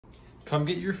Come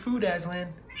get your food,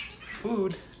 Aslan.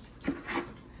 Food.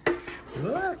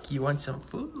 Look, you want some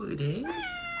food, eh?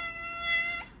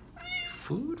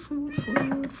 Food, food,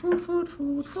 food, food, food,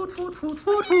 food, food, food, food,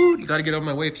 food, food. You gotta get out of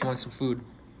my way if you want some food.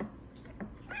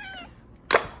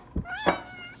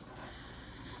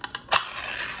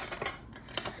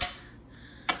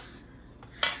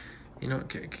 You know,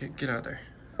 get out of there.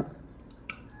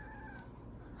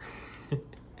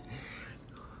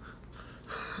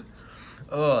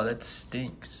 Oh, that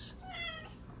stinks.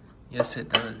 Yes, it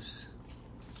does.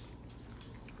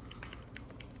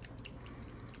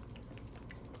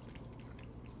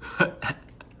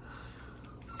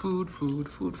 Food, food,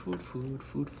 food, food, food,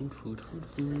 food, food, food, food,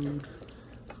 food,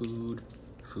 food,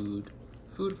 food,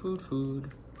 food, food,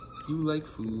 food. You like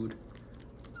food.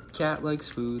 Cat likes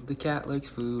food. The cat likes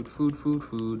food. Food, food,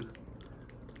 food.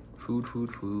 Food,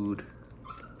 food, food.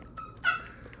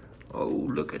 Oh,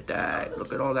 look at that.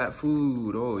 Look at all that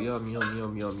food. Oh, yum, yum,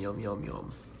 yum, yum, yum, yum,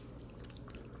 yum.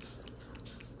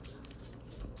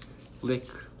 Lick,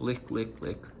 lick, lick,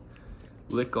 lick.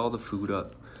 Lick all the food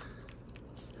up.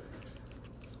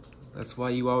 That's why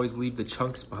you always leave the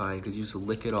chunks behind, because you just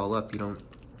lick it all up. You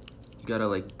gotta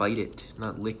like bite it,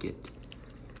 not lick it.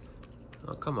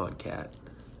 Oh, come on, cat.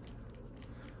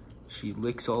 She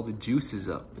licks all the juices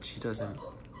up, but she doesn't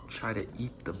try to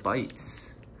eat the bites.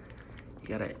 You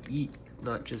gotta eat,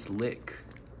 not just lick.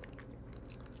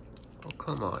 Oh,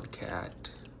 come on,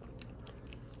 cat.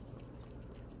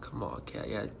 Come on, cat.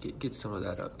 Yeah, get some of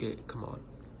that up. Come on.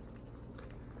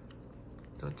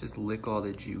 Don't just lick all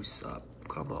the juice up.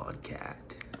 Come on, cat.